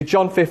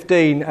John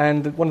 15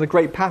 and one of the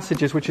great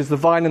passages, which is the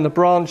vine and the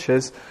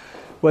branches,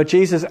 where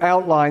Jesus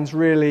outlines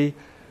really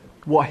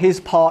what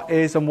his part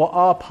is and what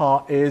our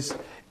part is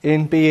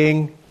in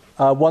being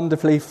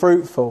wonderfully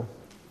fruitful.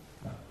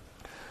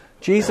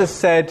 Jesus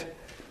said,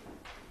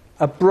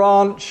 "A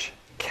branch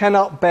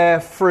cannot bear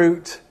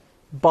fruit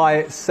by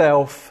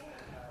itself.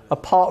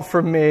 Apart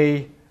from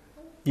me,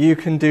 you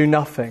can do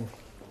nothing."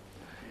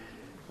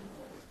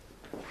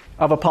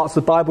 Other parts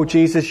of the Bible,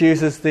 Jesus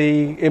uses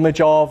the image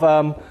of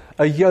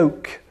a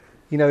yoke,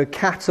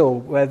 cattle,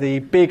 where the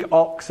big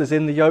ox is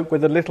in the yoke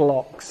with the little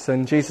ox.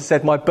 And Jesus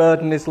said, "My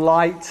burden is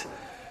light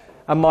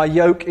and my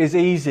yoke is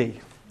easy."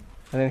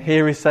 And then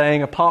here he's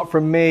saying, apart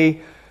from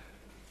me,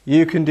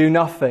 you can do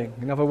nothing.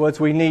 In other words,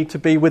 we need to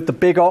be with the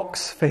big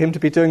ox for him to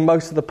be doing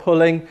most of the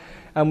pulling,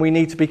 and we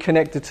need to be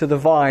connected to the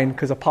vine,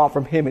 because apart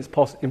from him, it's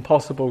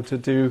impossible to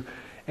do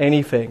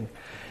anything.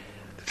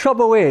 The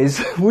trouble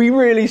is, we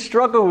really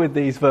struggle with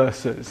these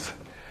verses.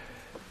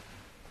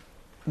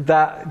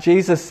 That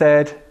Jesus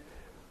said,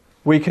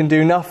 we can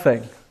do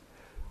nothing.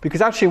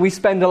 Because actually we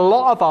spend a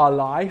lot of our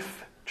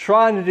life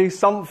trying to do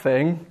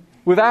something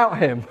without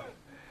him.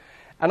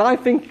 And I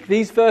think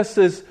these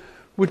verses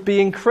would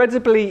be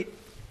incredibly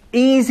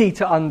easy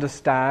to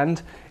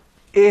understand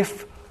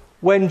if,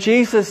 when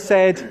Jesus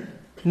said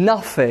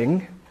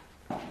nothing,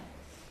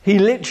 he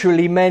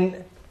literally meant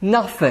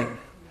nothing.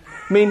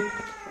 I mean,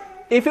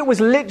 if it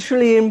was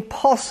literally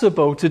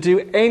impossible to do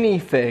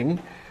anything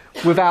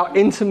without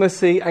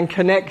intimacy and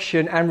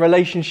connection and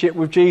relationship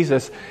with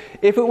Jesus,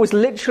 if it was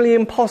literally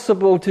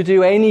impossible to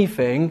do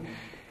anything,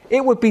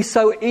 it would be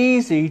so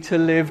easy to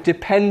live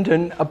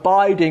dependent,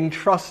 abiding,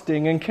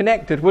 trusting and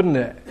connected, wouldn't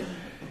it?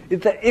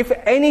 If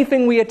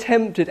anything we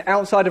attempted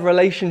outside of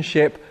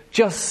relationship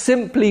just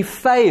simply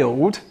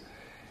failed,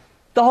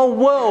 the whole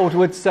world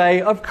would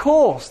say, of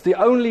course, the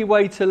only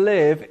way to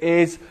live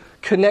is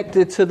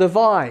connected to the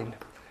vine.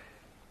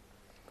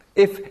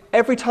 If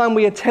every time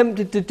we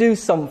attempted to do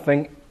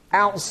something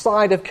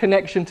outside of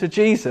connection to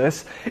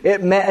Jesus,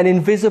 it met an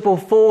invisible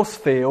force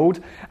field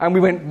and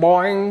we went,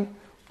 boing,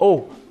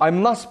 oh, I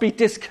must be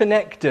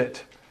disconnected.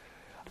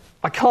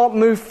 I can't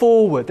move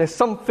forward. There's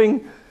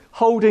something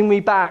holding me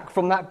back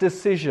from that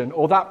decision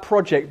or that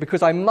project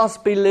because I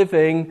must be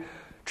living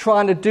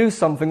trying to do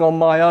something on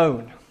my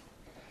own.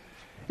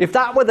 If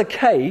that were the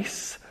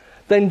case,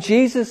 then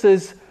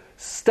Jesus'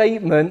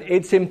 statement,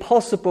 "It's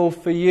impossible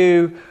for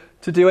you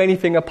to do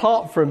anything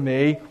apart from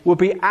me," would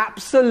be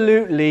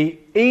absolutely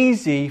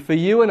easy for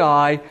you and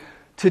I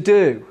to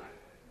do.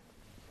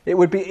 It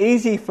would be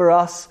easy for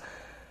us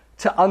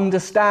to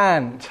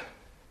understand.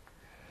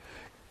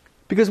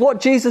 Because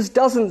what Jesus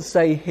doesn't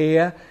say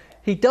here,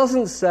 he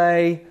doesn't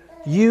say,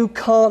 "You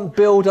can't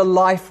build a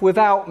life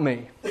without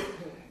me."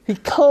 He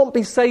can't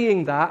be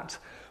saying that,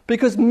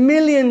 because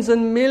millions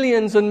and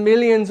millions and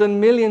millions and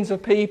millions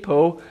of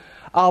people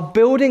are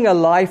building a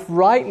life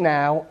right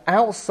now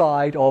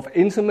outside of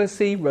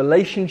intimacy,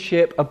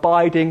 relationship,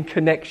 abiding,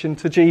 connection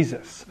to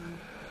Jesus.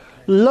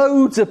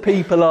 Loads of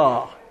people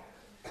are.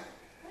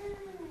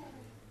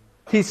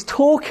 He's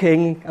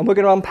talking, and we're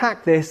going to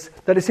unpack this,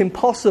 that it's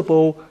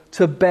impossible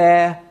to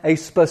bear a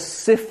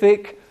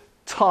specific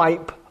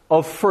type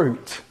of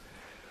fruit.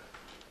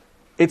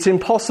 It's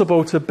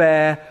impossible to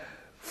bear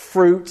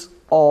fruit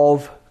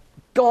of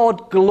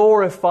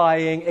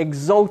God-glorifying,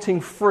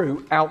 exalting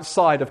fruit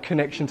outside of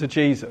connection to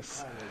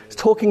Jesus. It's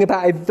talking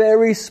about a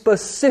very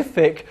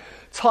specific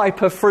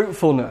type of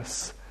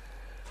fruitfulness.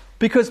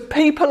 Because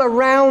people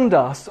around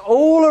us,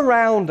 all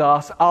around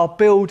us, are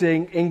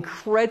building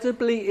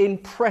incredibly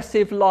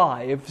impressive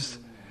lives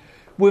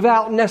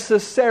without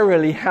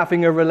necessarily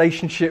having a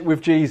relationship with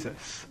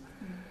Jesus.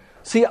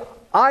 See,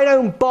 I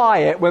don't buy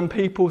it when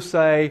people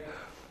say,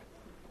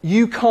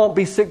 "You can't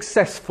be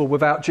successful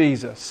without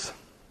Jesus.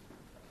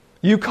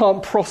 You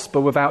can't prosper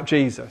without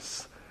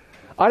Jesus."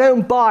 I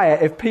don't buy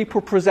it if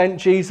people present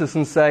Jesus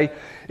and say,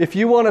 "If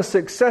you want a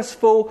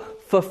successful,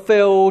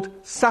 fulfilled,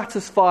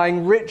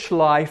 satisfying, rich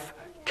life,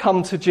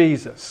 come to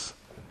Jesus."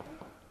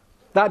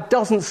 That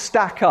doesn't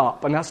stack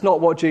up, and that's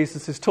not what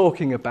Jesus is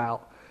talking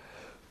about.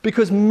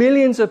 Because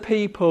millions of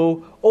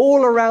people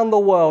all around the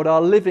world are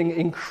living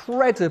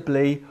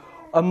incredibly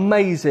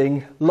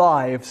amazing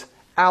lives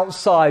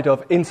outside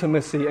of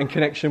intimacy and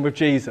connection with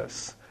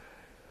Jesus.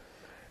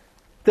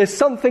 There's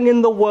something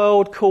in the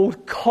world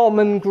called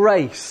common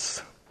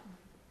grace.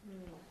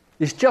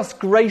 It's just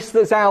grace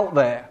that's out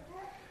there.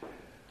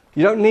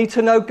 You don't need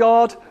to know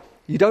God.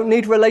 You don't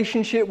need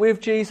relationship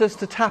with Jesus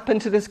to tap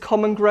into this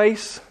common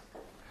grace.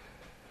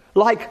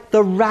 Like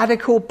the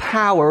radical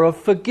power of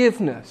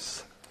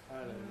forgiveness.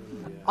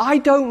 I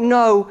don't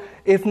know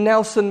if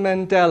Nelson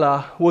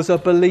Mandela was a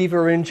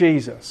believer in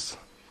Jesus.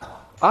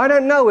 I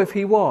don't know if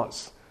he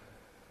was.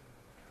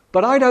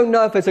 But I don't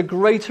know if there's a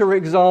greater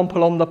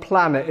example on the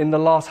planet in the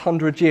last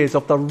 100 years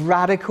of the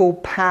radical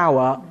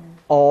power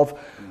of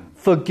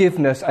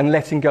forgiveness and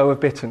letting go of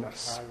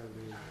bitterness.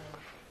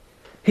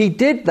 He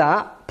did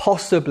that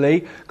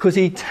possibly because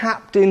he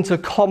tapped into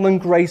common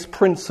grace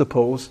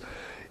principles.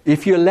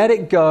 If you let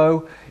it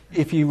go,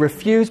 if you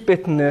refuse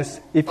bitterness,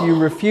 if you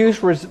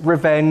refuse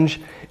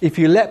revenge, if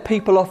you let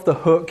people off the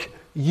hook,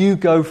 you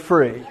go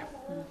free.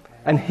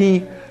 And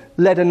he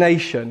led a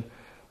nation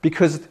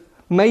because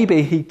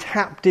maybe he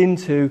tapped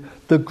into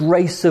the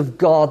grace of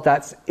God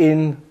that's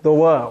in the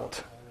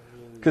world.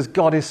 Because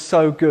God is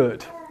so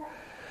good.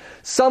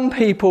 Some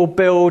people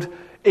build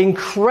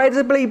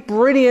incredibly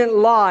brilliant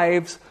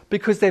lives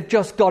because they've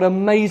just got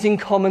amazing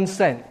common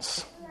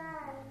sense.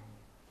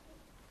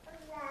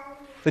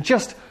 They're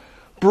just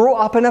brought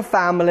up in a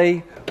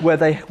family where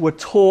they were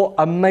taught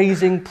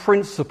amazing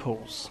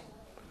principles.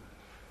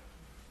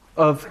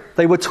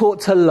 They were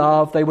taught to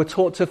love, they were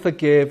taught to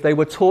forgive, they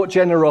were taught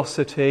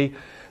generosity.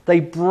 They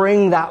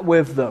bring that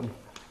with them.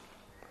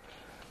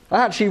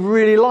 I actually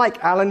really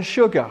like Alan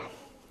Sugar.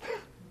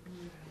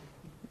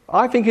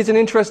 I think he's an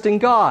interesting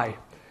guy.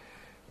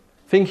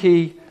 I think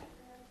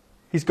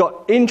he's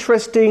got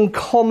interesting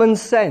common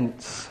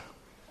sense.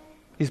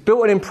 He's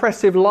built an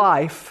impressive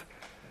life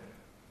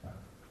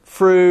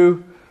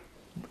through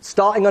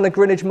starting on a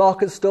Greenwich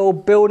market stall,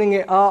 building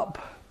it up,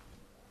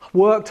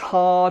 worked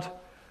hard,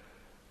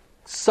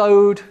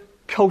 sowed,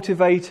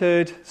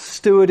 cultivated,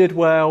 stewarded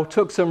well,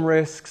 took some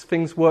risks,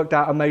 things worked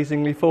out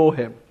amazingly for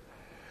him.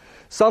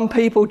 Some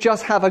people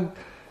just have a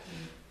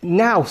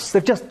nous,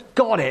 they've just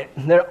got it.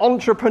 They're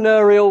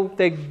entrepreneurial,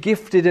 they're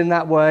gifted in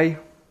that way.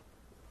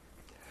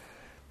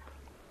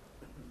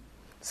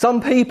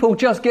 Some people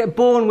just get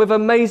born with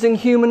amazing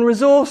human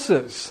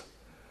resources.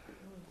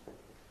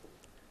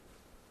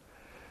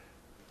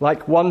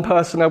 Like one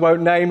person I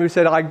won't name who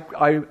said,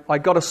 I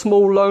got a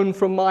small loan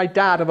from my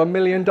dad of $1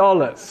 million.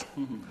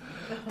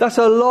 That's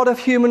a lot of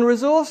human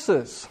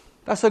resources.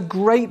 That's a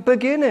great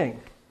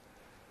beginning.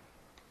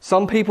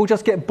 Some people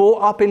just get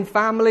brought up in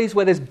families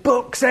where there's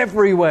books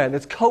everywhere,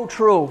 there's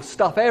cultural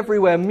stuff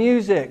everywhere,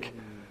 music.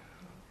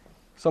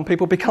 Some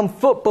people become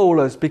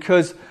footballers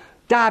because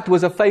dad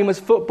was a famous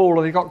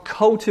footballer. He got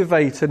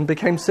cultivated and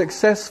became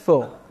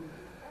successful.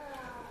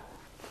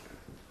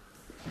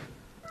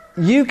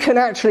 You can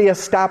actually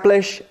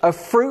establish a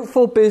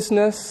fruitful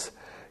business.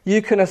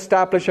 You can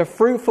establish a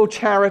fruitful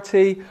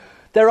charity.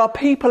 There are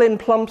people in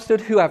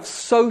Plumstead who have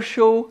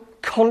social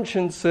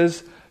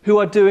consciences who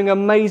are doing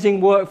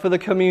amazing work for the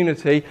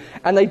community,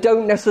 and they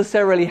don't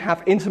necessarily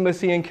have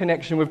intimacy and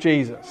connection with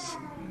Jesus.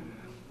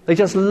 They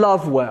just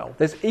love well.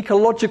 There's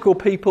ecological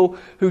people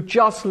who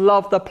just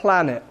love the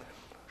planet,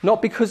 not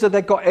because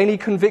they've got any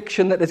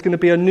conviction that there's going to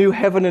be a new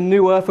heaven and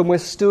new earth and we're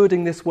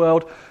stewarding this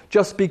world,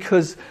 just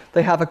because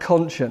they have a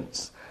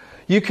conscience.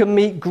 You can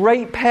meet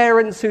great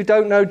parents who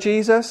don't know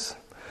Jesus.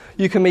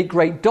 You can meet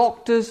great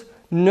doctors,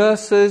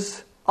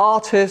 nurses,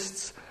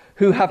 artists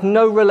who have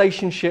no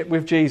relationship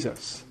with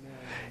Jesus.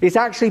 It's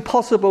actually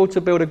possible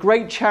to build a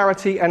great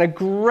charity and a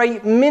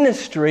great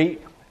ministry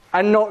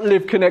and not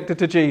live connected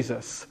to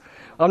Jesus.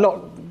 I'm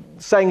not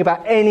saying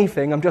about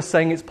anything, I'm just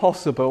saying it's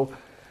possible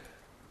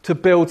to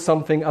build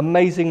something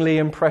amazingly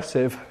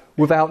impressive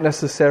without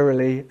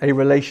necessarily a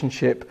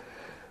relationship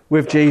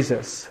with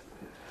Jesus.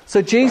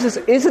 So Jesus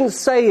isn't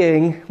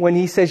saying, when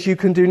he says you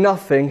can do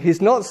nothing,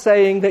 he's not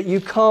saying that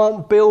you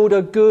can't build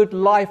a good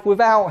life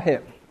without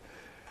him.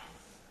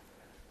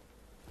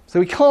 So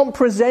we can't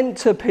present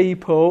to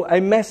people a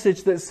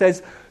message that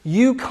says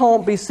you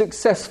can't be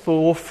successful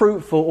or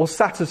fruitful or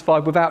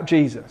satisfied without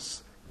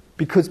Jesus,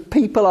 because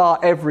people are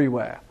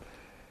everywhere.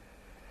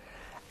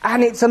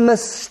 And it's a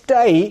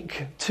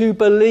mistake to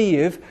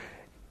believe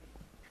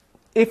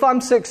if I'm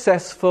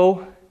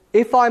successful,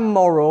 if I'm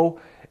moral,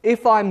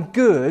 if I'm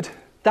good,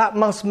 that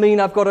must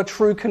mean I've got a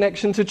true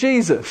connection to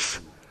Jesus.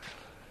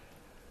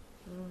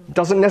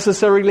 Doesn't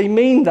necessarily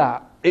mean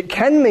that. It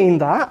can mean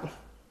that,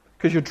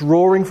 because you're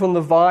drawing from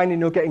the vine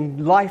and you're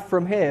getting life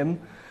from him.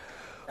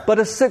 But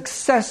a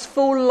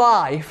successful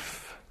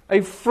life, a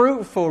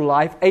fruitful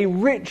life, a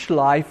rich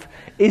life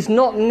is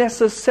not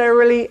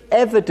necessarily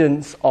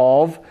evidence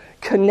of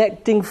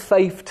connecting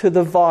faith to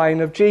the vine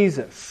of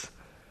Jesus.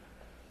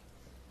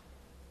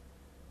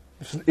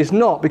 It's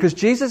not, because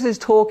Jesus is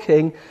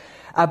talking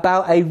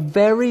about a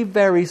very,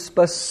 very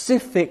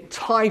specific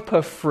type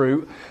of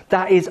fruit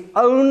that is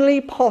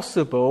only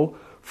possible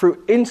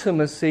through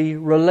intimacy,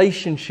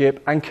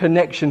 relationship, and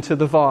connection to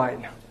the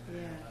vine.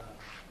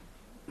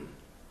 Yeah.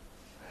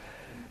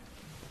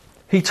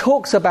 He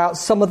talks about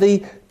some of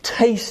the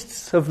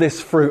tastes of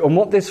this fruit and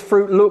what this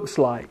fruit looks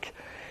like.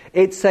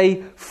 It's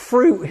a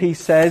fruit, he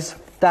says,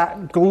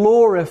 that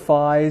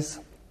glorifies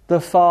the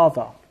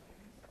Father.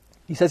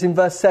 He says in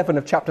verse 7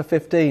 of chapter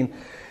 15,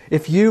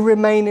 if you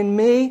remain in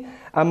me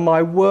and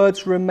my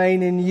words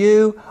remain in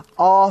you,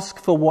 ask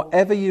for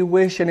whatever you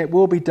wish and it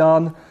will be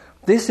done.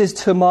 This is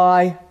to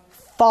my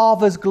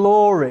Father's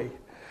glory,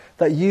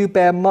 that you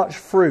bear much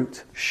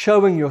fruit,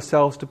 showing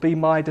yourselves to be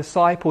my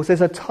disciples.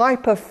 There's a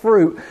type of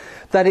fruit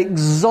that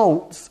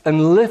exalts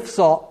and lifts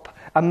up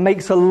and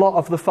makes a lot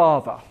of the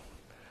Father.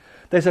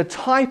 There's a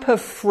type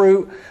of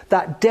fruit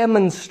that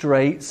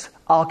demonstrates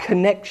our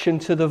connection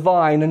to the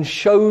vine and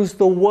shows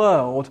the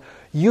world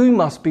you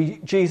must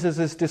be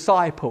Jesus'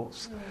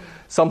 disciples.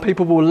 Some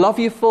people will love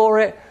you for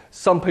it,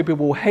 some people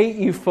will hate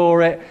you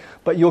for it,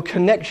 but your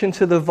connection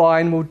to the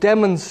vine will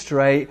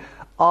demonstrate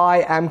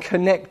I am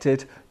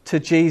connected to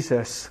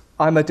Jesus.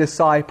 I'm a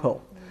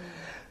disciple.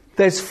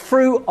 There's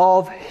fruit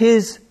of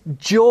his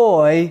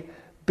joy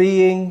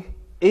being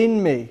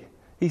in me.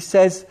 He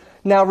says,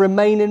 now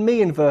remain in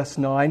me in verse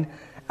 9,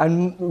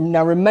 and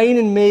now remain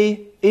in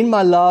me in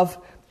my love.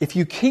 If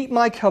you keep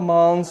my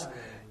commands,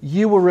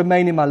 you will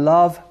remain in my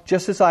love,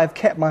 just as I have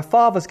kept my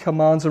Father's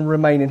commands and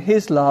remain in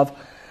his love.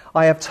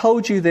 I have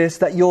told you this,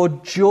 that your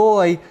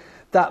joy,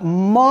 that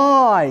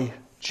my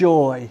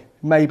joy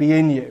may be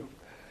in you.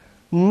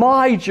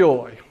 My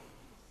joy.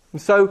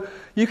 And so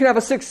you can have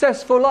a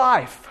successful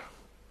life.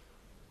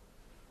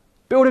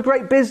 Build a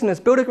great business,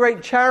 build a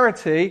great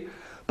charity,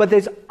 but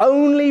there's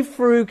only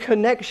through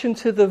connection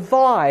to the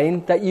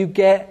vine that you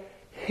get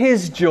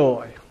his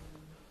joy.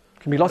 It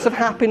can be lots of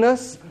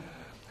happiness,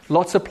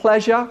 lots of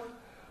pleasure,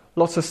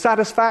 lots of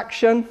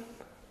satisfaction.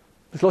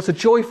 There's lots of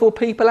joyful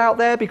people out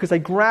there because they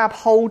grab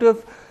hold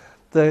of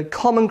the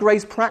common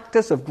grace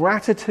practice of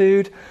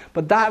gratitude,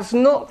 but that's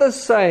not the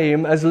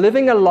same as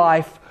living a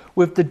life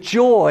with the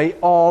joy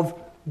of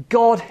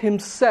God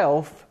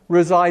himself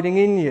residing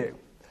in you.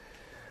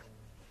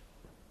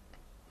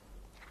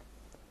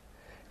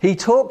 He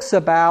talks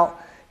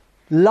about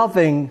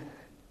loving,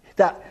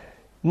 that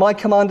my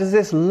command is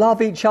this,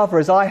 love each other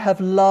as I have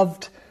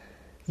loved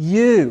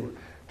you.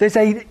 There's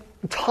a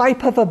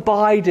type of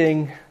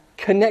abiding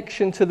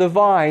connection to the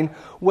vine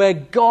where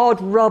God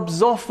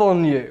rubs off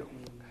on you,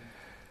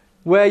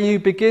 where you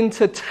begin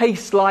to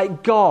taste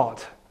like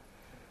God.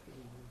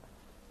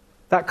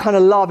 That kind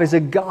of love is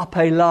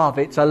agape love.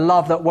 It's a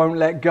love that won't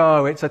let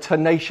go. It's a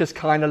tenacious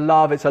kind of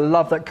love. It's a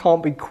love that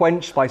can't be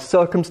quenched by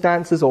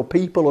circumstances or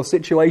people or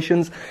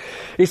situations.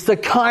 It's the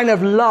kind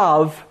of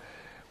love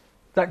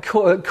that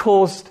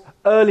caused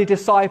early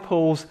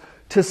disciples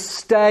to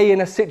stay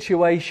in a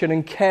situation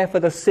and care for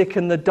the sick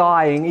and the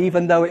dying,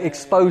 even though it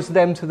exposed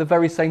them to the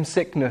very same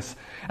sickness.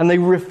 And they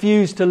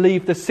refused to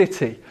leave the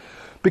city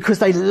because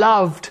they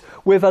loved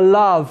with a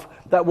love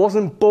that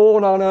wasn't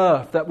born on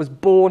earth, that was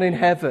born in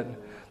heaven.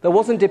 That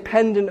wasn't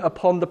dependent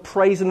upon the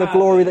praise and the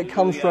glory that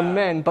comes from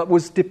men, but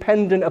was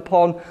dependent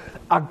upon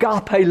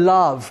agape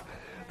love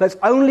that's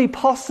only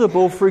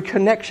possible through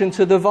connection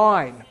to the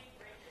vine.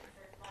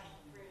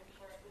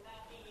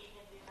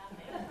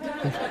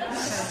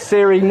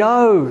 Siri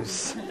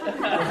knows.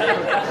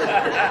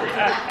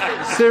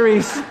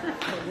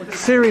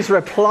 Siri's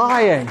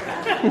replying.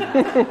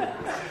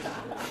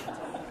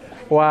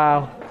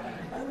 Wow.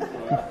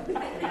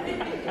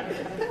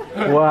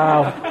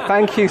 Wow.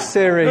 Thank you,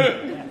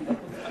 Siri.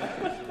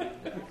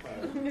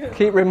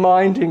 Keep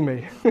reminding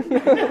me.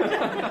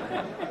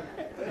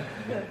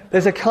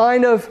 There's a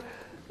kind of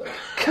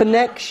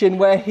connection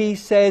where he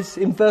says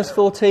in verse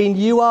 14,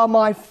 you are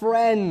my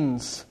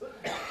friends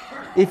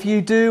if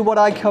you do what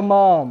I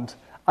command.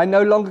 I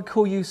no longer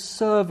call you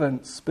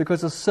servants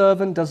because a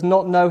servant does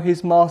not know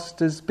his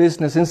master's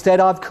business. Instead,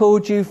 I've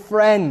called you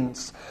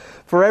friends.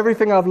 For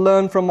everything I've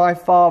learned from my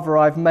Father,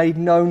 I've made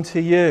known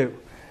to you.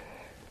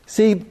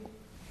 See,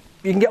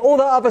 you can get all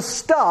that other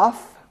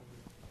stuff,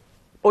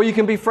 or you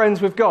can be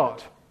friends with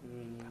God.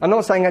 I'm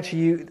not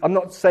saying I'm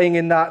not saying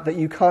in that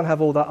you can't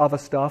have all that other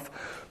stuff,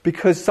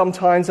 because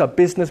sometimes a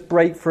business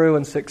breakthrough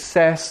and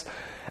success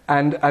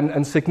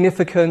and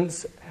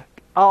significance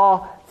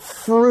are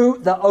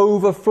fruit that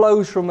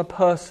overflows from a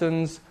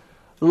person's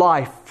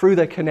life through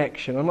their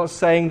connection. I'm not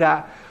saying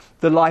that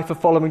the life of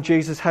following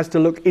Jesus has to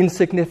look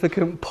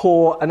insignificant,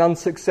 poor and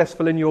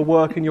unsuccessful in your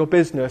work and your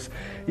business.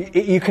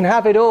 You can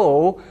have it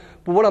all,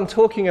 but what I'm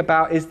talking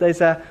about is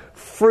there's a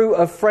fruit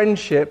of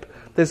friendship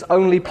that's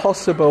only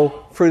possible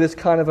through this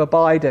kind of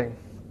abiding.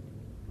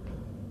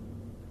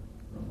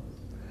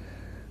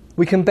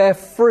 We can bear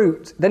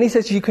fruit. Then he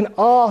says you can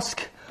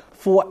ask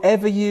for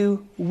whatever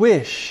you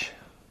wish.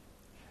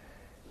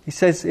 He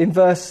says in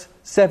verse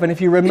 7,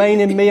 if you remain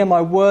in me and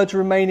my words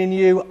remain in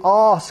you,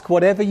 ask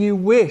whatever you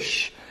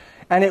wish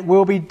and it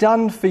will be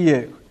done for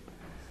you.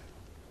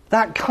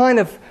 That kind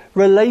of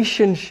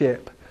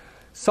relationship.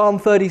 Psalm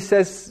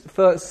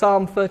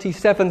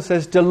 37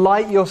 says,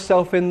 delight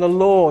yourself in the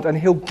Lord and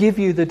he'll give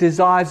you the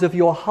desires of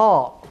your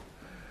heart.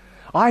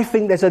 I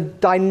think there's a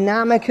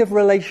dynamic of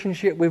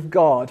relationship with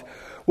God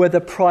where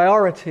the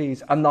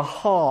priorities and the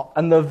heart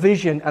and the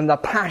vision and the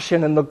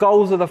passion and the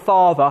goals of the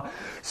Father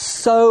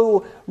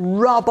so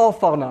rub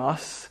off on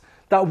us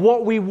that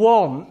what we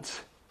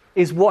want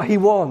is what he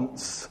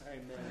wants.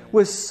 Amen.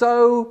 We're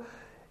so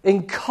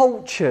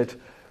encultured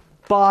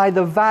by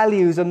the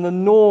values and the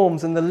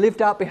norms and the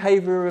lived out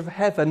behaviour of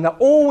heaven that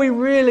all we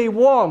really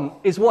want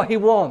is what he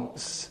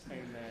wants.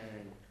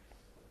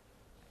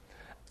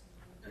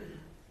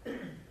 Amen.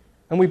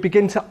 And we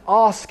begin to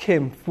ask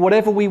him for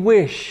whatever we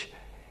wish,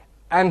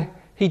 and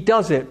he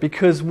does it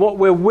because what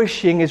we're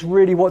wishing is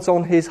really what's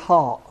on his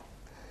heart.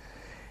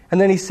 And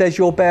then he says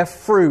you'll bear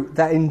fruit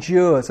that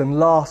endures and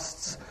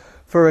lasts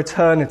for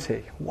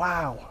eternity.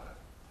 Wow.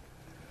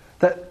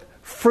 That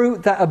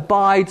fruit that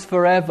abides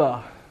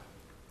forever.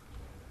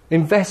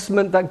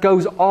 investment that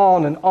goes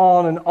on and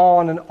on and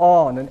on and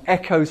on and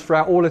echoes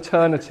throughout all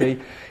eternity,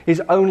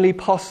 is only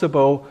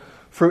possible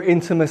through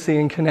intimacy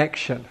and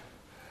connection.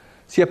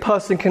 See, a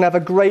person can have a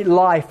great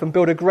life and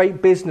build a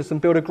great business and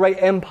build a great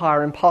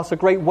empire and pass a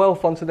great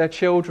wealth onto their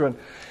children.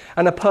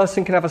 And a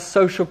person can have a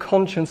social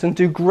conscience and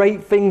do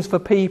great things for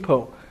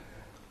people.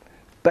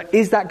 But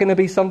is that going to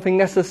be something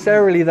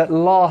necessarily that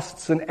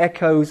lasts and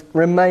echoes,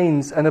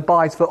 remains and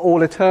abides for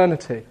all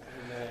eternity?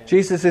 Amen.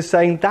 Jesus is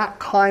saying that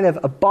kind of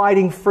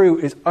abiding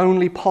fruit is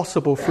only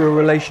possible through a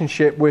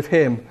relationship with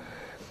Him.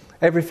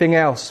 Everything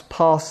else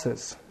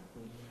passes.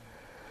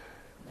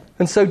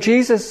 And so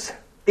Jesus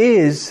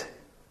is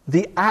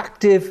the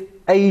active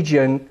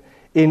agent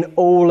in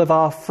all of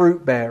our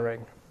fruit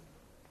bearing.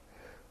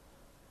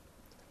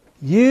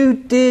 You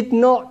did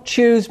not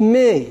choose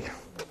me.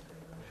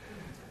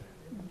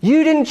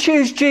 You didn't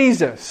choose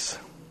Jesus.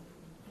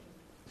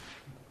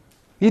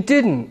 You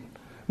didn't.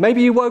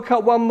 Maybe you woke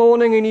up one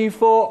morning and you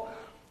thought,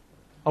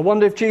 I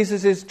wonder if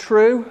Jesus is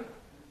true.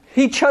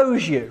 He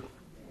chose you.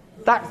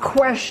 That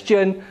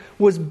question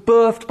was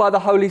birthed by the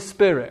Holy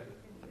Spirit.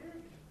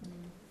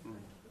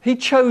 He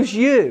chose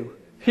you.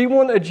 He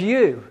wanted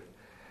you.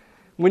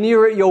 When you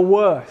were at your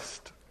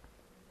worst,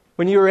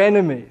 when you were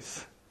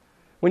enemies,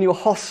 when you were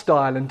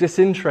hostile and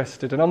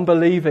disinterested and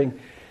unbelieving,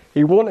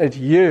 He wanted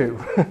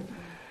you.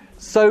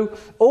 So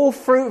all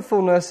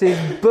fruitfulness is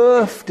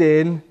birthed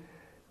in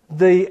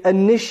the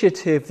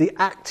initiative, the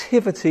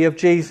activity of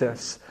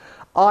Jesus.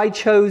 I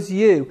chose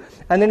you.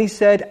 And then He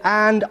said,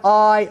 and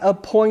I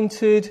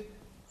appointed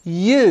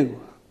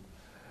you.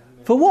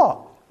 For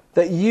what?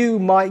 That you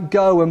might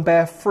go and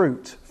bear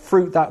fruit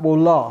that will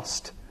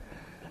last.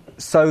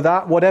 So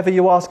that whatever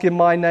you ask in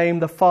my name,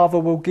 the Father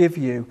will give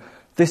you.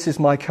 This is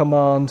my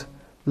command,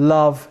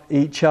 love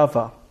each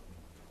other.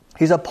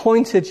 He's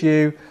appointed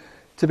you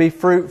to be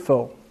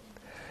fruitful.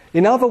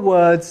 In other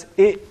words,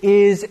 it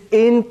is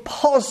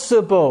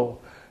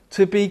impossible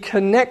to be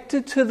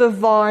connected to the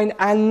vine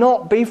and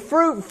not be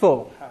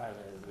fruitful.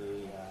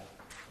 Hallelujah.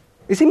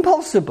 It's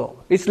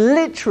impossible. It's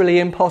literally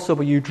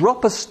impossible. You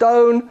drop a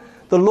stone,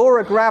 the law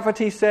of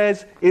gravity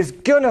says it's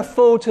going to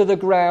fall to the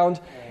ground.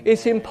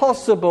 It's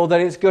impossible that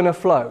it's going to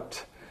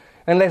float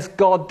unless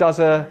God does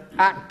an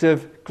act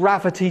of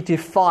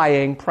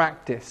gravity-defying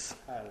practice.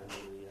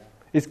 Hallelujah.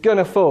 It's going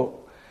to fall.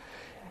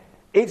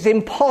 It's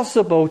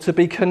impossible to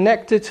be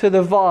connected to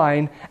the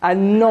vine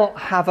and not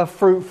have a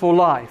fruitful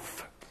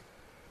life.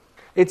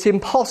 It's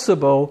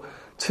impossible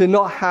to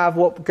not have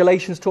what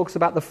Galatians talks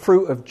about, the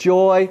fruit of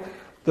joy,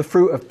 the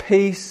fruit of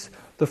peace,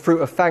 the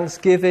fruit of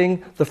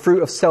thanksgiving, the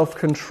fruit of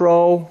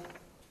self-control.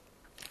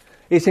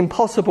 It's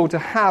impossible to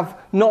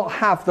not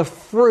have the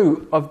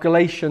fruit of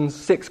Galatians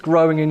 6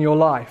 growing in your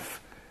life.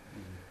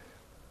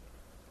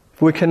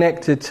 If we're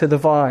connected to the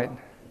vine.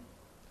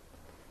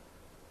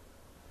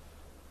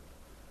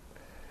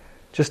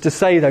 Just to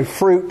say though,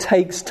 fruit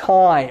takes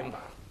time.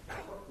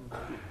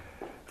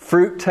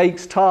 Fruit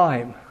takes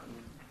time.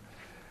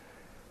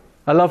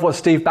 I love what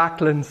Steve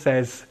Backlund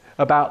says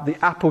about the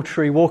apple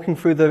tree, walking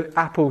through the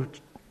apple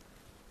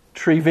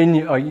tree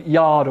vineyard or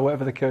yard or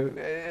whatever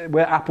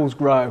where apples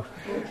grow.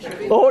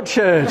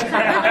 Orchard.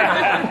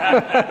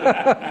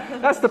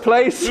 That's the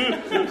place.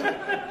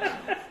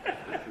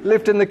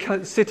 Lived in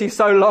the city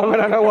so long,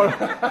 I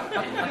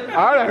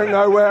don't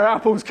know where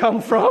apples come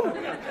from.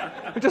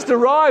 I just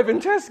arrive in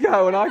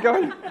Tesco and I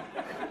go,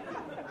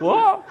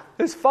 what?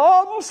 There's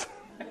farms?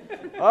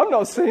 I've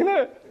not seen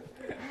it.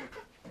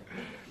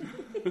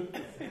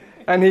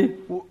 And he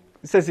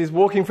says he's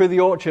walking through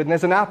the orchard and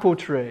there's an apple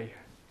tree.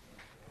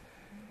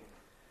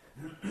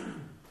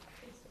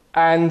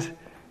 And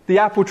the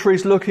apple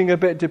tree's looking a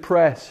bit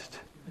depressed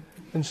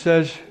and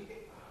says,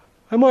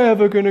 am I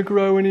ever going to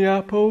grow any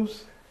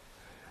apples?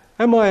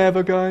 Am I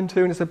ever going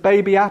to? And it's a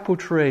baby apple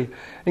tree.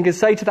 And you can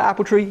say to the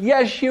apple tree,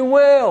 yes, you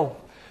will.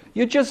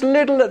 You're just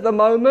little at the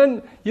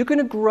moment. You're going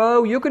to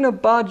grow. You're going to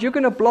bud. You're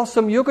going to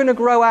blossom. You're going to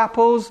grow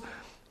apples.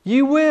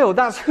 You will.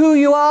 That's who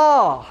you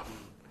are.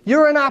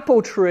 You're an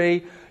apple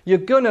tree. You're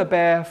going to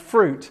bear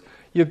fruit.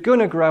 You're going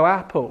to grow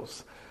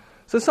apples.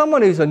 So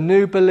someone who's a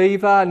new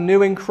believer,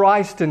 new in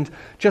Christ and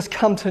just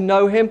come to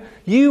know Him,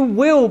 you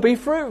will be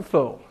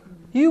fruitful.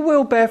 You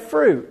will bear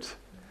fruit.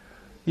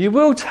 You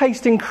will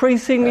taste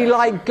increasingly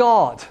like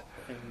God.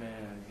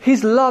 Amen.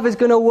 His love is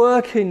going to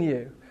work in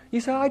you. You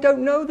say, I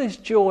don't know this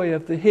joy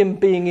of Him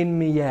being in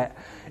me yet.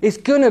 It's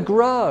going to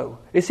grow.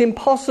 It's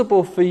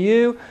impossible for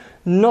you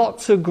not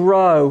to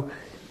grow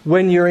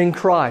when you're in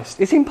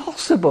Christ. It's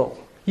impossible.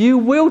 You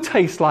will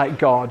taste like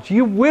God.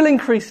 You will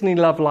increasingly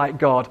love like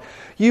God.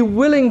 You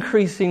will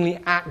increasingly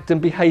act and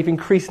behave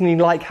increasingly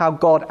like how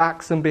God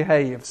acts and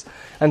behaves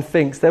and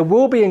thinks. There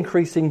will be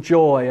increasing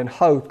joy and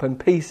hope and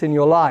peace in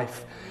your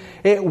life.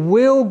 It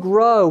will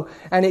grow,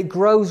 and it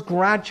grows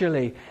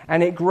gradually,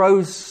 and it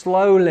grows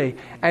slowly,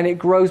 and it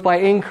grows by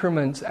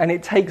increments, and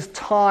it takes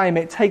time.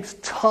 It takes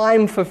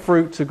time for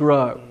fruit to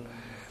grow.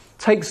 It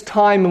takes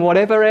time in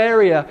whatever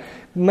area.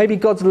 Maybe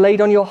God's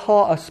laid on your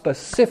heart a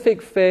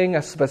specific thing,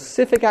 a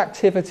specific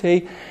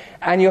activity,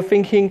 and you're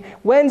thinking,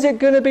 when's it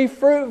going to be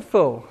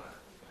fruitful?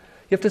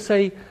 You have to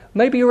say,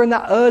 maybe you're in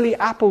that early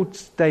apple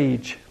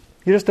stage.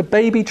 You're just a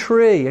baby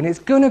tree, and it's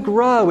going to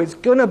grow, it's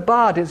going to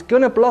bud, it's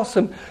going to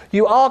blossom.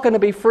 You are going to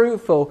be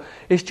fruitful.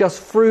 It's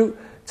just fruit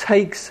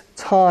takes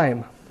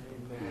time.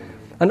 Amen.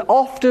 And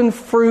often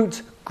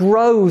fruit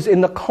grows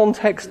in the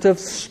context of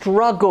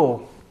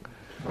struggle.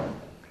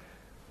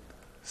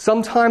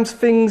 Sometimes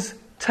things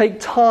take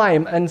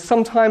time, and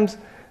sometimes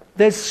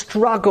there's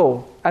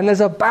struggle, and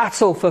there's a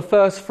battle for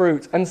first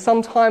fruit, and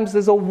sometimes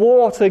there's a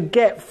war to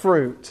get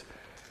fruit.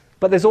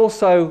 But there's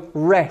also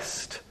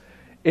rest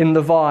in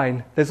the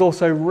vine. There's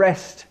also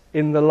rest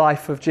in the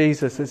life of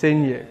Jesus that's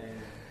in you.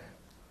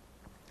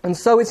 And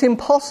so it's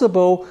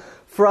impossible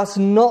for us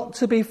not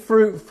to be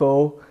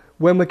fruitful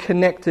when we're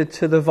connected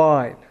to the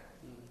vine.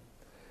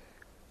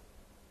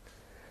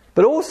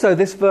 But also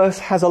this verse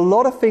has a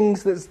lot of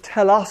things that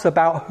tell us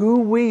about who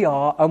we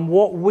are and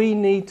what we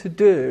need to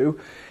do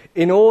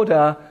in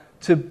order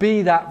to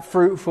be that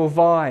fruitful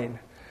vine.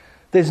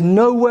 There's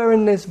nowhere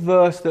in this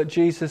verse that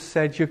Jesus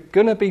said, you're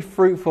going to be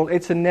fruitful,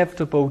 it's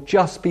inevitable,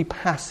 just be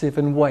passive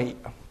and wait.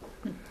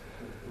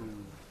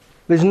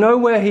 There's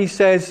nowhere he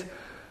says,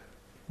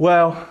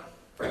 well,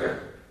 I'm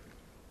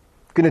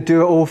going to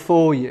do it all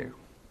for you.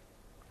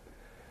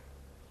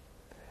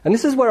 And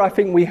this is where I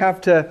think we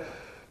have to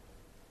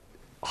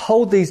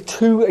hold these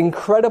two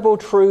incredible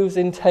truths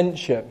in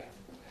tension.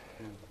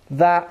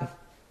 That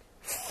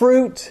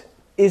fruit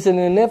is an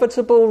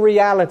inevitable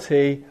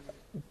reality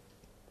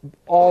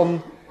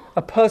on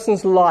a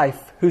person's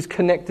life who's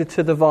connected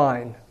to the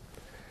vine.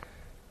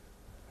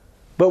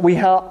 But we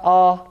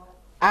are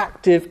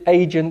active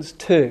agents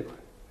too.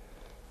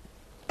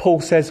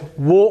 Paul says,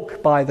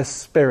 walk by the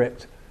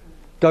Spirit.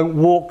 Don't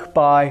walk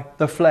by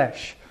the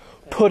flesh.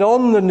 Put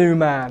on the new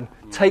man.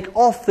 Take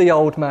off the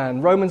old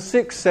man. Romans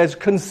 6 says,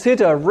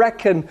 consider,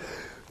 reckon,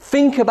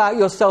 think about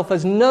yourself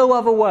as no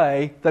other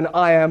way than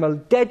I am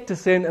dead to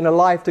sin and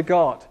alive to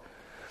God.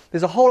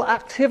 There's a whole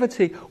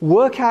activity.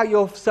 Work out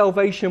your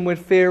salvation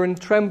with fear and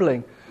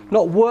trembling.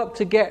 Not work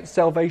to get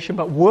salvation,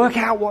 but work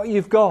out what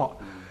you've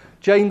got.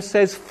 James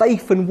says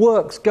faith and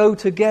works go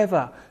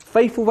together.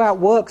 Faith without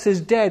works is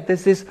dead.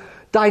 There's this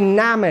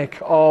dynamic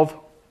of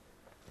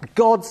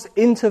God's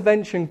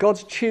intervention,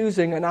 God's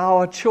choosing, and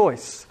our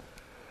choice.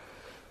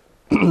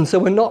 So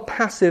we're not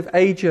passive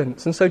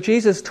agents. And so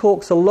Jesus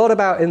talks a lot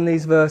about in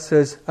these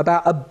verses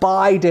about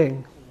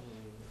abiding.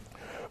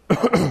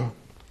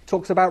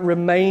 Talks about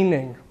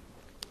remaining.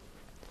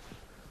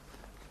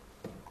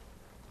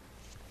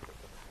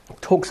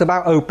 Talks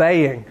about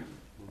obeying.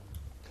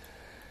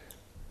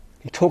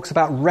 He talks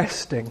about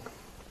resting.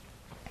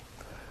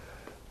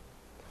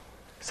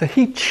 So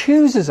he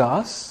chooses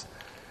us,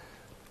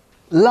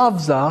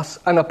 loves us,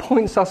 and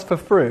appoints us for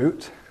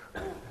fruit.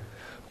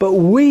 But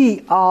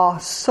we are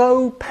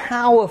so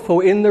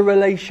powerful in the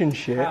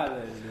relationship,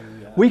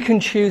 hallelujah, we can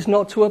choose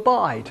not to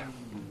abide.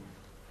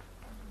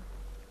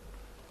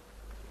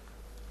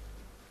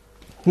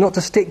 Not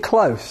to stick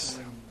close.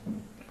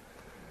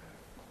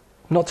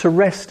 Not to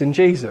rest in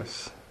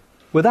Jesus.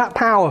 We're that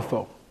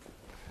powerful.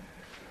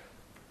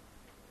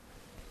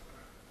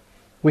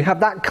 We have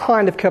that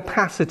kind of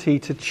capacity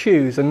to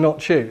choose and not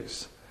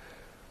choose.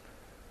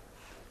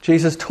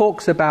 Jesus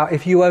talks about,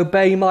 if you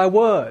obey my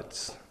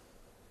words.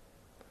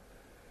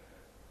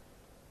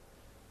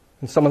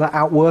 And some of that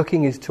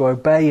outworking is to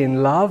obey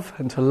in love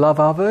and to love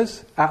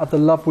others. Out of the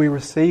love we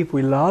receive,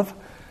 we love.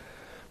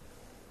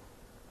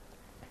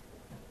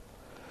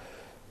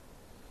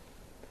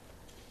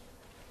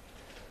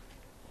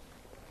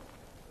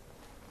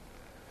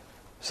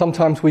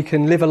 Sometimes we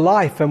can live a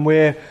life and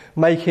we're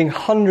making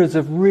hundreds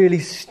of really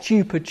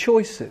stupid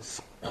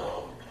choices.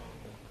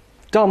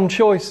 Dumb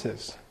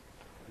choices.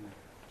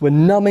 We're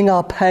numbing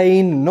our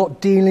pain,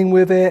 not dealing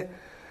with it.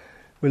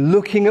 We're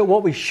looking at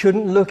what we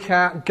shouldn't look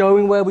at,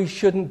 going where we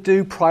shouldn't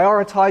do,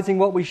 prioritizing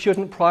what we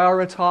shouldn't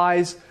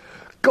prioritize,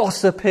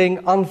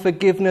 gossiping,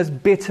 unforgiveness,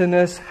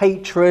 bitterness,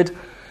 hatred.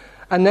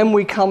 And then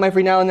we come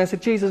every now and then and say,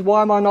 Jesus,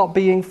 why am I not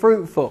being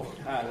fruitful?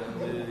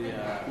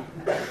 Hallelujah.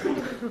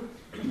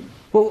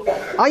 Well,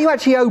 are you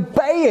actually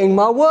obeying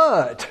my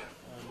word?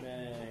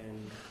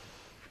 Amen.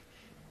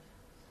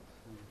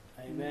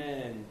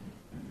 Amen.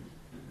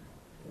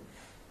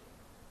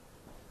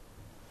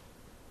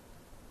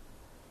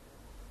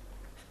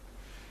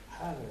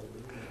 Hallelujah.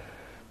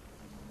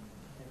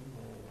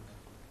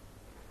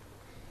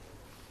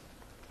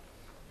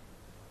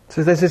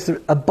 So there's this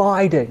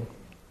abiding.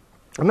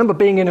 I remember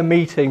being in a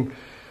meeting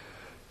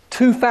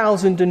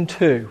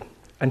 2002,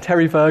 and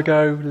Terry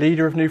Virgo,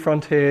 leader of New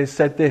Frontiers,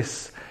 said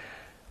this.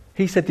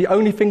 He said, the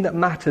only thing that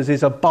matters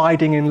is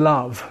abiding in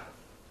love.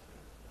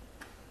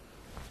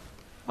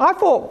 I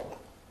thought,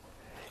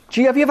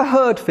 have you ever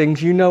heard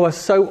things you know are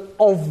so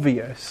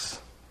obvious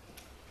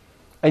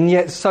and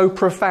yet so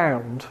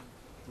profound?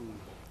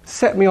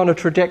 Set me on a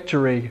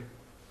trajectory.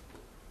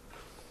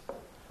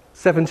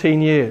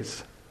 17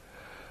 years.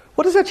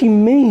 What does it actually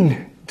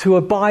mean to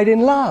abide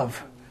in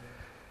love?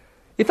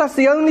 If that's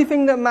the only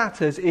thing that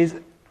matters is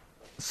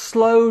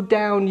slowed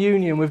down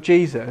union with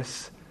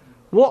Jesus,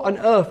 what on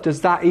earth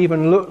does that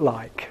even look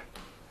like?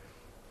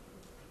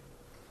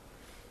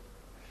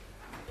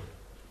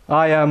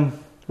 I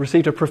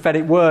received a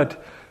prophetic word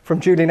from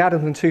Julian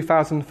Adams in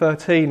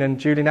 2013, and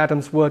Julian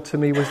Adams' word to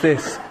me was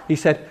this. He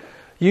said,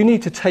 you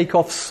need to take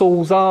off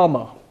Saul's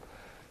armour.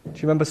 Do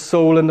you remember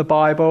Saul in the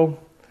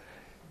Bible?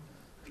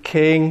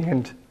 King,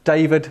 and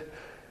David,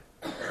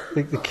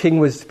 the king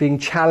was being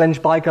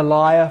challenged by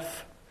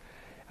Goliath,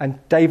 and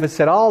David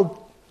said,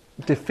 I'll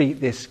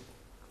defeat this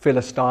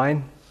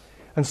Philistine.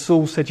 And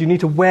Saul said, you need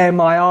to wear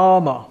my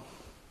armour.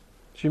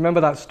 Do you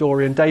remember that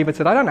story? And David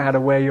said, I don't know how to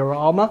wear your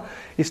armour.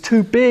 It's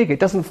too big. It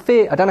doesn't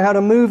fit. I don't know how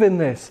to move in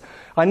this.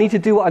 I need to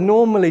do what I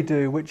normally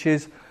do, which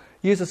is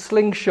use a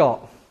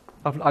slingshot.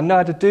 I know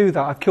how to do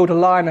that. I've killed a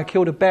lion. I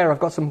killed a bear. I've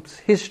got some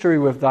history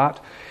with that.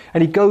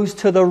 And he goes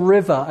to the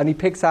river and he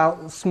picks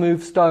out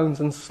smooth stones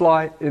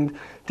and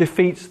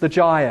defeats the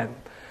giant.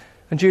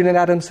 And Julian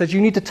Adams says,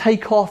 you need to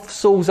take off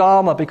Saul's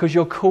armour because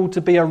you're called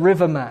to be a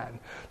riverman,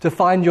 to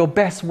find your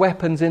best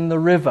weapons in the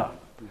river,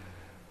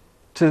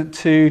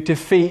 to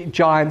defeat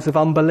giants of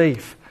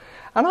unbelief.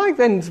 And I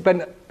then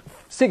spent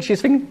 6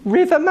 years thinking,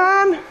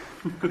 riverman?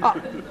 I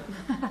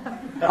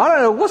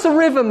don't know, what's a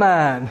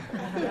riverman?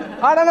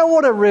 I don't know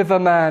what a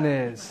riverman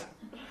is.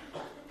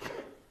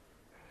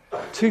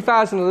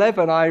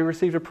 2011, I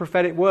received a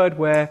prophetic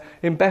word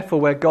in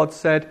Bethel where God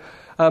said,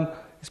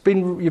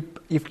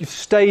 you've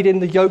stayed in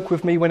the yoke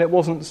with me when it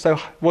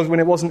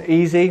wasn't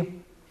easy.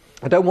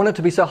 I don't want it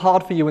to be so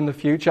hard for you in the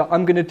future.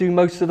 I'm going to do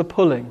most of the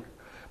pulling.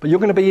 But you're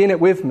going to be in it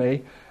with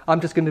me. I'm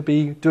just going to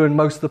be doing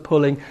most of the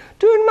pulling.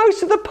 Doing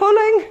most of the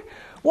pulling?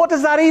 What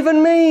does that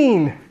even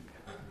mean?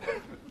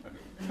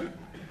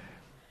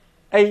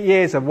 8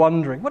 years of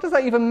wondering, what does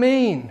that even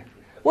mean?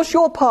 What's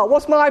your part?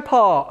 What's my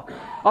part?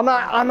 I'm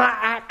at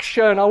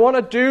action. I want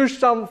to do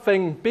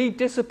something. Be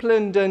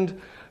disciplined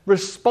and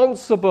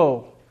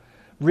responsible.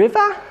 River?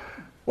 I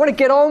want to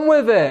get on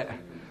with it.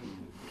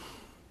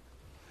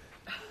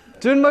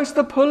 Doing most of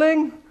the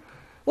pulling?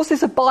 What's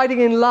this abiding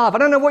in love? I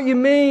don't know what you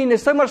mean.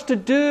 There's so much to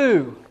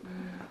do.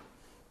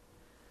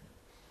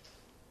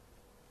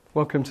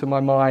 Welcome to my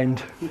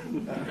mind.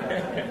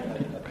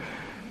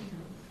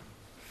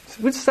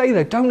 We'd say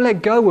that, don't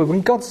let go.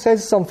 When God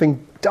says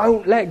something,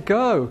 don't let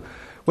go.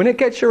 When it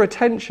gets your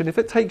attention, if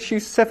it takes you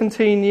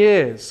 17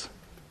 years,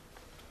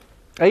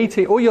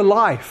 80, all your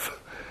life,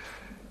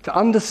 to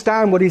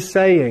understand what he's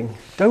saying,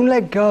 don't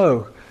let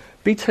go.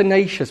 Be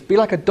tenacious. Be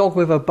like a dog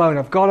with a bone.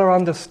 I've got to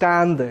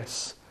understand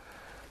this.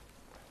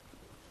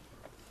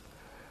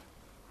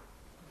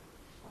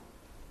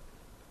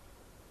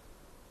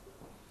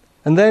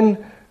 And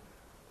then,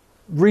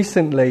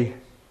 recently,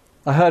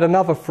 I heard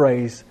another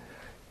phrase.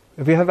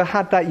 Have you ever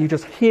had that? You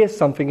just hear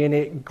something and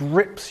it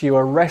grips you,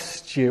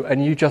 arrests you,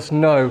 and you just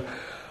know,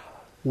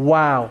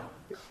 wow.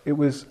 It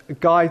was a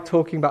guy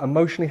talking about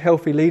emotionally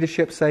healthy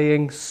leadership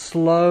saying,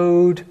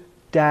 slowed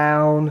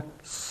down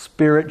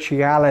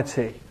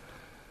spirituality.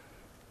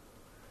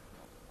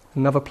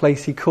 Another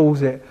place he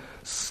calls it,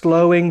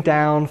 slowing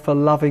down for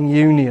loving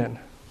union.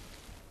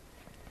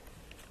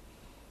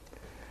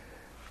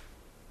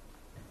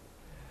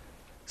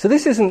 So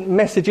this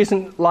message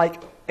isn't like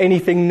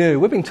anything new.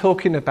 We've been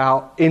talking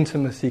about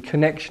intimacy,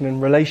 connection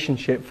and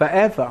relationship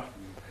forever.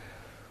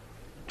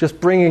 Just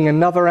bringing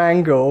another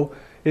angle.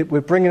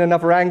 We're bringing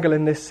another angle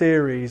in this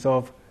series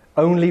of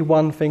only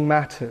one thing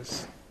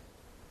matters.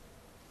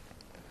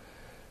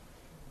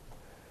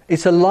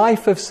 It's a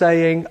life of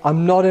saying,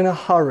 I'm not in a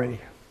hurry.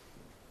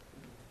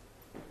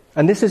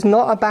 And this is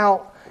not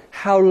about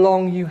how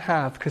long you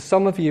have, because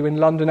some of you in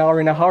London are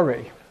in a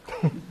hurry.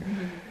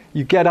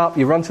 You get up,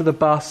 you run to the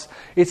bus.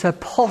 It's a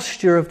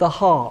posture of the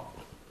heart.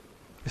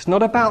 It's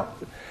not about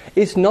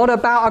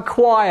a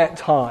quiet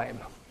time.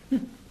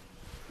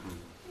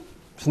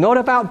 It's not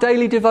about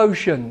daily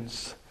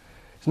devotions.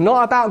 It's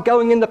not about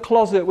going in the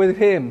closet with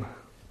him.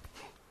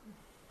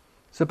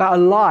 It's about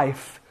a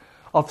life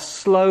of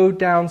slowed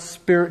down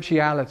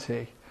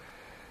spirituality.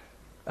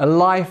 A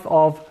life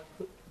of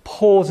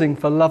pausing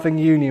for loving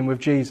union with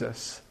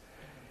Jesus.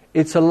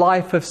 It's a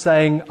life of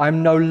saying,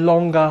 I'm no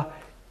longer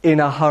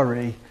in a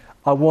hurry.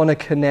 I want to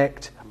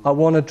connect. I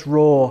want to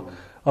draw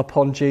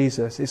upon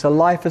Jesus. It's a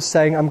life of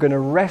saying, I'm going to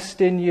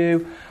rest in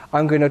you.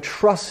 I'm going to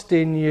trust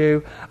in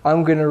you.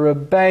 I'm going to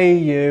obey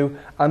you.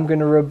 I'm going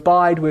to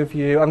abide with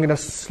you. I'm going to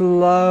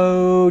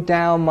slow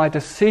down my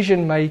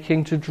decision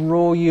making to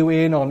draw you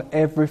in on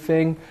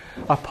everything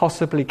I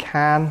possibly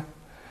can,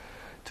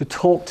 to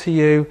talk to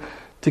you,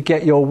 to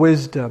get your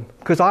wisdom.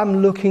 Because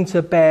I'm looking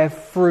to bear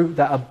fruit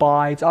that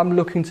abides. I'm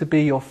looking to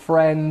be your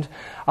friend.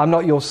 I'm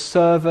not your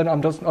servant. I'm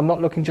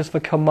not looking just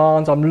for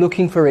commands. I'm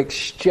looking for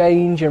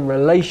exchange and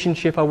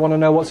relationship. I want to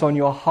know what's on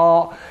your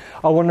heart.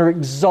 I want to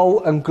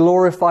exalt and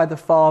glorify the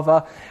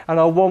Father.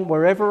 And I want,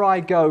 wherever I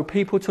go,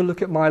 people to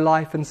look at my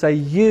life and say,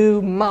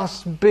 you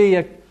must be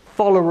a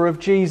follower of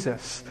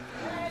Jesus.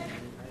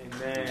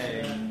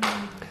 Amen.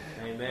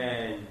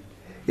 Amen.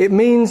 It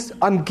means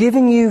I'm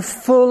giving you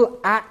full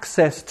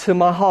access to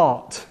my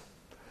heart.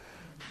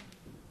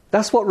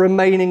 That's what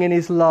remaining in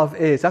his love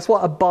is. That's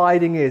what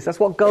abiding is. That's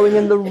what going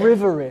in the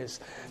river is.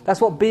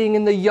 That's what being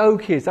in the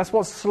yoke is. That's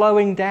what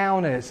slowing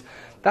down is.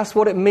 That's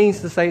what it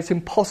means to say it's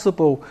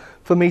impossible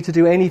for me to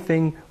do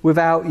anything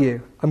without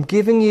you. I'm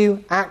giving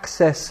you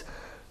access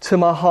to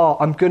my heart.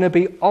 I'm going to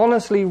be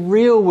honestly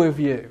real with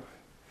you.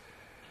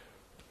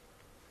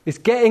 It's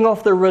getting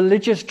off the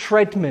religious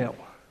treadmill.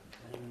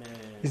 Amen.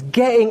 It's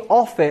getting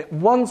off it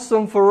once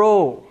and for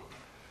all.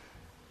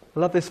 I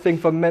love this thing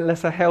from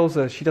Melissa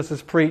Helser. She does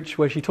this preach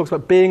where she talks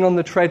about being on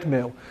the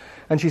treadmill.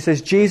 And she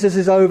says, Jesus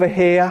is over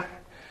here,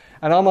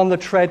 and I'm on the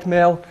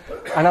treadmill,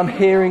 and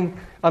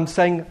I'm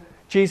saying,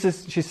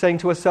 Jesus, she's saying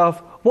to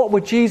herself, what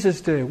would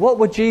Jesus do? What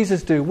would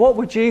Jesus do? What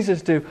would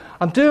Jesus do?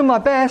 I'm doing my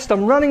best.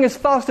 I'm running as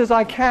fast as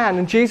I can.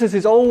 And Jesus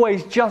is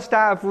always just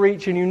out of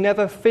reach, and you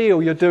never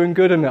feel you're doing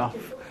good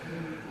enough.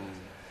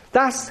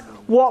 That's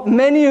what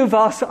many of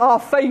us, our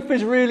faith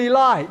is really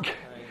like.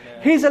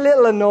 He's a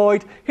little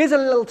annoyed. He's a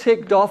little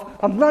ticked off.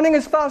 I'm running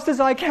as fast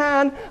as I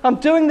can. I'm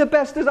doing the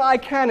best as I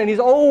can. And he's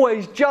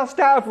always just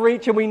out of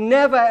reach, and we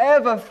never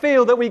ever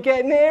feel that we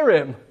get near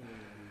him.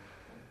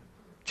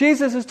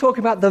 Jesus is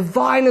talking about the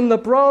vine and the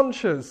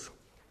branches.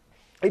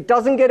 It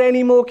doesn't get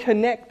any more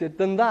connected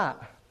than that.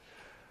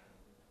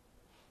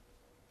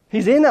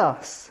 He's in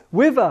us,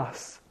 with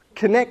us,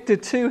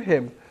 connected to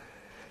him.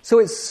 So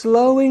it's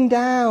slowing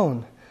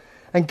down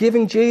and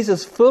giving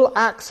Jesus full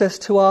access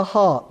to our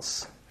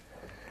hearts.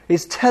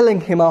 It's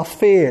telling him our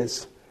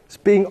fears. It's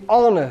being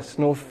honest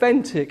and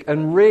authentic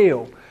and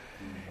real.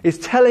 It's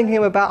telling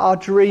him about our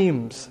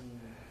dreams.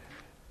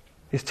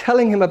 It's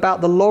telling him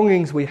about the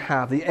longings we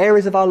have, the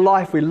areas of our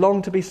life we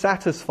long to be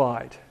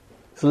satisfied.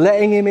 It's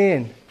letting him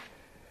in.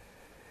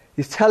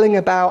 It's telling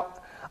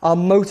about our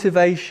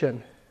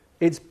motivation.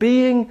 It's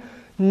being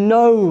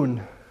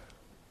known.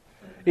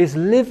 It's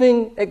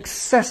living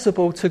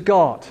accessible to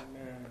God.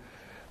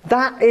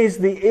 That is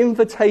the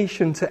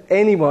invitation to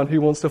anyone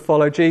who wants to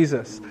follow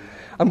Jesus.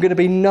 I'm going to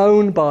be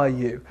known by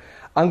you.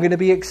 I'm going to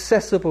be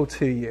accessible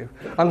to you.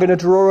 I'm going to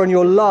draw on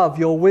your love,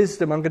 your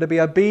wisdom. I'm going to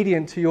be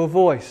obedient to your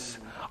voice.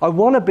 I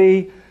want to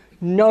be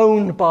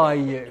known by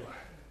you.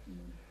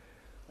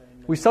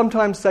 We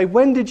sometimes say,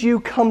 when did you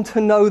come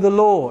to know the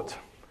Lord?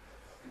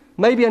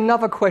 Maybe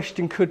another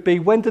question could be,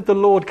 when did the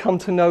Lord come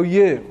to know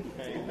you?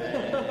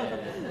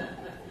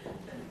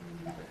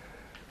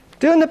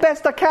 Doing the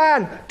best I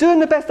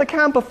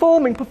can,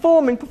 performing.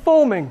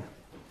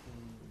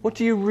 What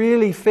do you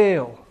really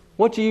feel?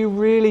 What do you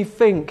really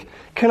think?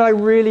 Can I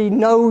really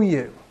know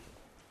you?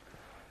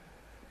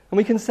 And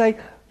we can say,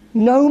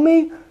 know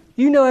me?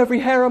 You know every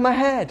hair on my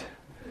head.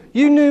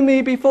 You knew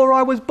me before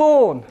I was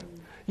born.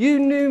 You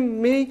knew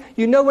me.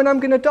 You know when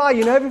I'm going to die.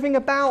 You know everything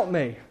about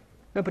me.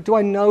 No, but do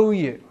I know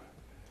you?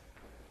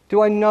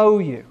 Do I know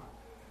you?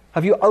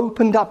 Have you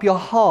opened up your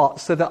heart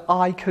so that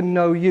I can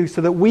know you,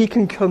 so that we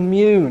can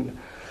commune,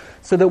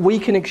 so that we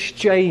can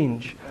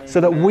exchange,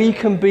 so that we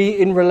can be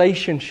in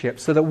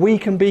relationship, so that we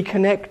can be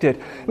connected?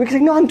 We can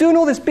say, no, I'm doing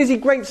all this busy,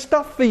 great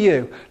stuff for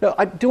you. No,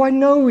 do I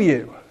know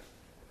you?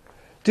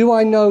 Do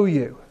I know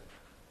you?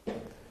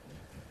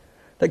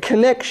 That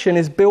connection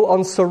is built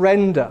on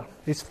surrender.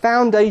 Its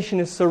foundation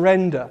is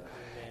surrender.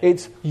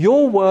 It's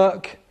your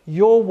work,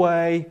 your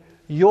way,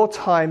 your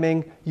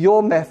timing,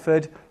 your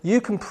method. You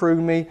can prove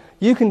me.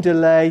 You can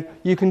delay.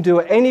 You can do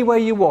it any way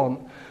you want.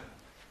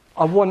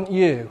 I want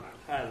you.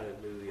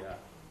 Hallelujah.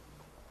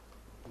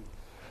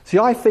 See,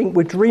 I think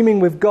we're dreaming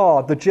with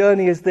God. The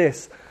journey is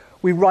this.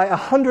 We write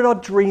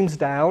 100-odd dreams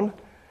down,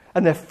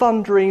 and they're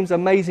fun dreams,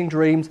 amazing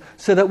dreams,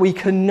 so that we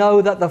can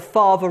know that the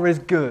Father is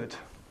good.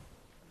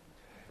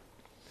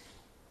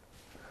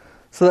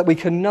 So that we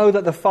can know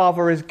that the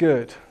Father is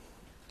good.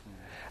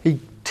 He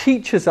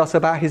teaches us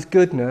about his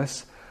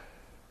goodness,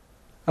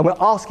 and we're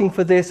asking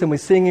for this, and we're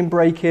seeing him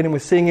break in, and we're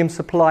seeing him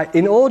supply,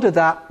 in order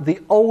that the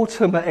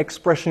ultimate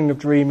expression of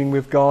dreaming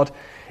with God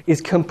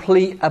is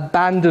complete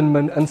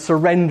abandonment and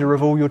surrender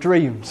of all your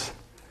dreams.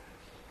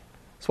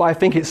 That's why I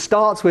think it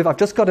starts with, I've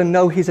just got to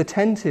know he's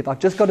attentive. I've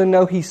just got to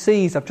know he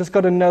sees. I've just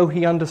got to know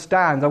he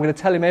understands. I'm going to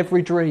tell him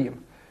every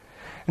dream.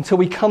 Until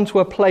we come to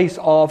a place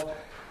of,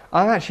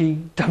 I actually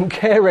don't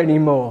care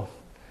anymore.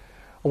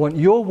 I want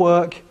your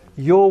work,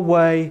 your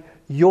way,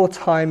 your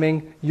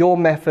timing, your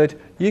method.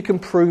 You can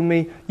prove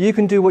me. You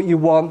can do what you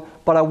want,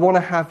 but I want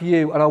to have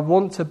you, and I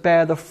want to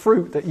bear the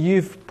fruit that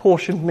you've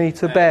portioned me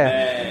to bear.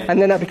 Amen. And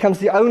then that becomes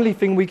the only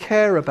thing we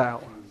care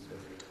about.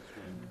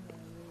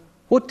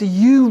 What do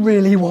you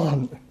really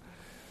want?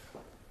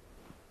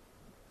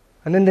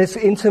 And then there's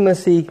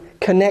intimacy,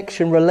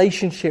 connection,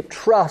 relationship,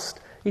 trust.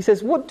 He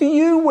says, what do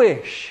you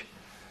wish?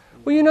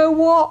 Well, you know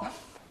what?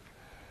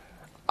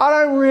 I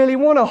don't really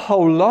want a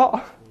whole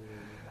lot.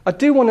 I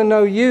do want to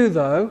know you,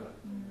 though.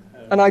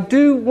 And I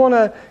do want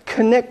to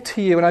connect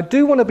to you. And I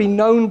do want to be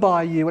known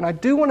by you. And I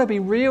do want to be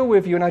real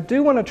with you. And I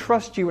do want to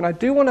trust you. And I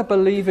do want to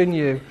believe in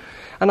you.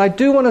 And I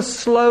do want to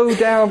slow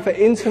down for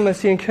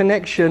intimacy and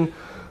connection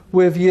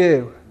with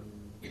you.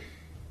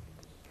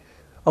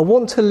 I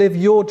want to live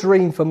your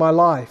dream for my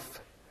life.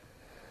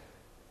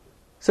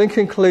 So in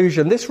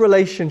conclusion, this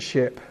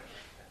relationship,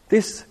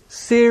 this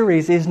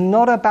series is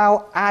not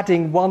about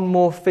adding one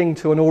more thing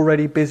to an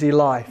already busy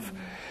life.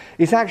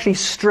 It's actually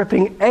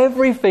stripping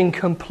everything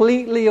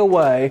completely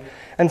away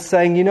and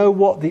saying, you know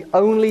what, the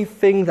only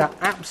thing that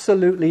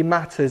absolutely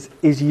matters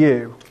is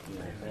you.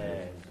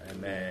 Amen.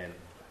 Amen.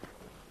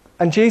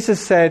 And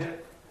Jesus said,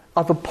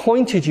 I've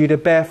appointed you to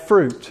bear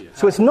fruit.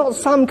 So it's not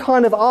some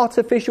kind of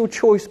artificial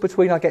choice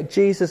between I get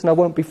Jesus and I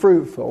won't be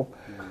fruitful.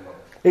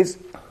 It's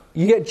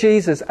you get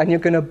Jesus and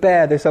you're going to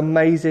bear this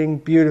amazing,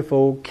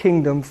 beautiful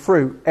kingdom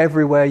fruit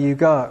everywhere you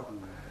go.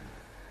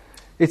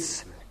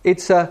 It's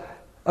a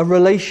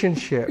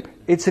relationship.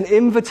 It's an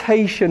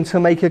invitation to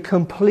make a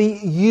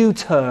complete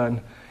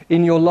U-turn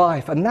in your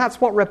life. And that's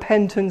what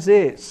repentance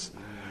is.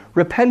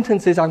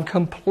 Repentance is I'm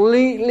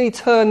completely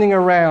turning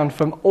around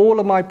from all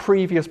of my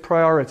previous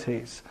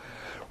priorities.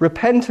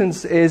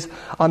 Repentance is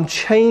I'm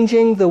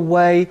changing the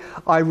way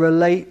I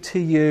relate to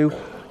you.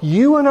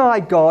 You and I,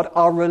 God,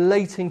 are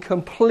relating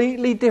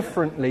completely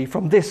differently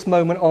from this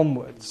moment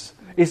onwards.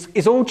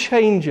 It's all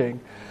changing.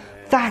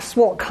 That's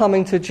what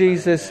coming to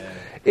Jesus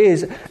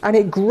is. And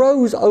it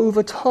grows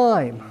over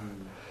time.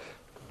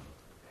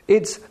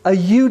 It's a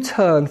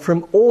U-turn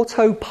from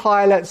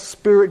autopilot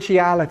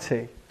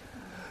spirituality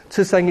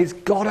to saying it's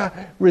got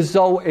to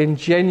result in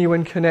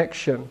genuine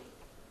connection.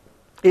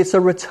 It's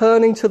a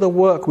returning to the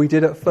work we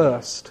did at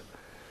first.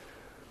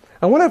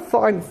 I want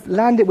to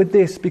land it with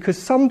this because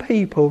some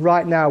people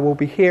right now will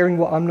be hearing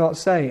what I'm not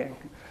saying.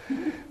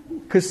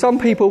 Because some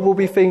people will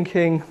be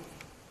thinking,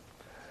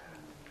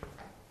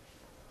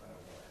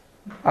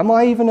 am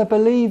I even a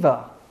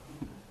believer?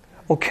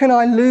 Or can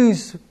I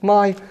lose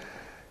my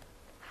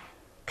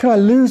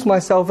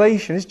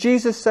salvation? Is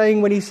Jesus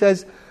saying when he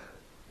says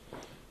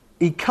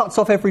he cuts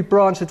off every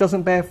branch that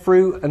doesn't bear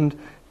fruit and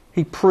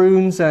he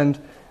prunes and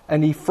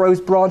he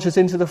throws branches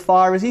into the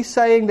fire, is he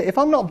saying that if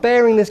I'm not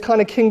bearing this kind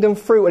of kingdom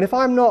fruit and if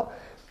I'm not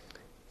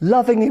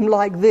loving him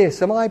like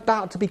this, am I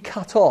about to be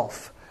cut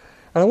off?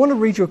 And I want to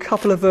read you a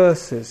couple of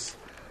verses.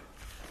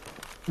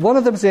 One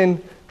of them is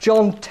in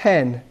John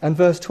 10 and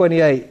verse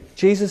 28.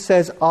 Jesus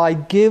says, I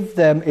give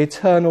them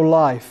eternal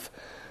life,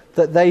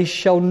 that they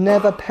shall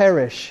never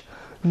perish.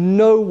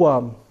 No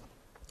one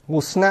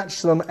will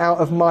snatch them out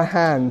of my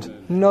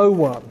hand. No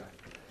one.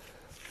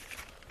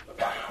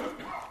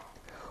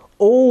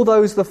 All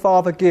those the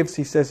Father gives,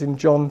 he says in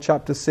John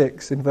chapter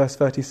 6 in verse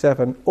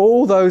 37,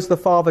 all those the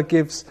Father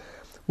gives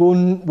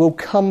will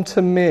come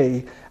to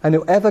me, and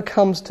whoever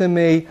comes to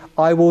me,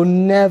 I will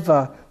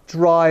never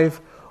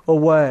drive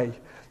away.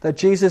 That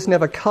Jesus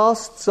never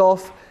casts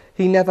off,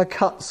 he never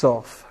cuts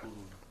off.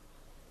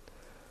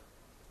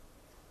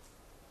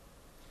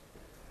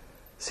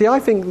 See, I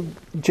think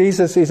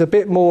Jesus is a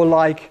bit more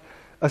like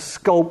a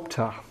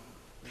sculptor.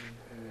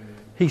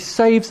 He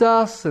saves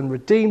us and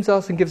redeems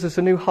us and gives us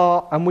a new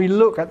heart, and we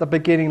look at the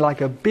beginning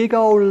like a big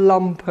old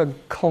lump of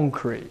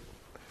concrete.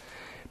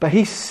 But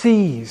he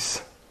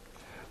sees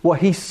what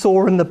he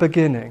saw in the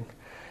beginning,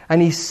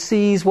 and he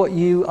sees what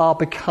you are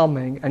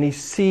becoming, and he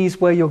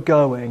sees where you're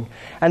going,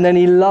 and then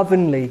he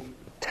lovingly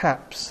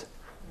taps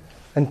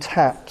and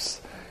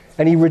taps,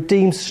 and he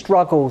redeems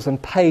struggles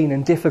and pain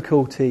and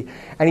difficulty,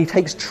 and he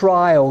takes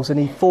trials and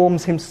he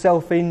forms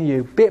himself in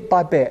you bit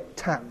by bit.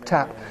 Tap,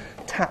 tap,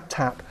 tap,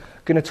 tap.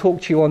 Going to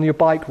talk to you on your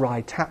bike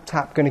ride. Tap,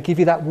 tap. Going to give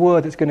you that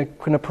word that's going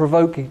to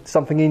provoke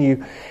something in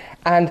you.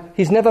 And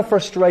he's never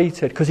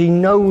frustrated because he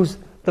knows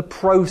the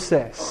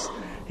process.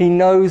 He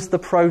knows the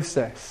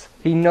process.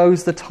 He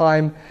knows the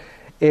time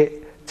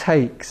it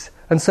takes.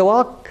 And so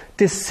our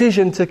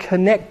decision to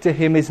connect to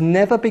him is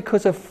never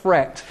because of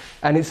fret,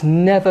 and it's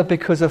never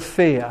because of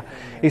fear.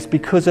 It's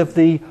because of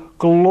the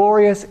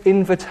glorious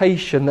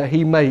invitation that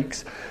he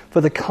makes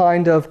for the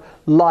kind of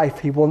life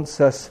he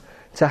wants us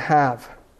to have.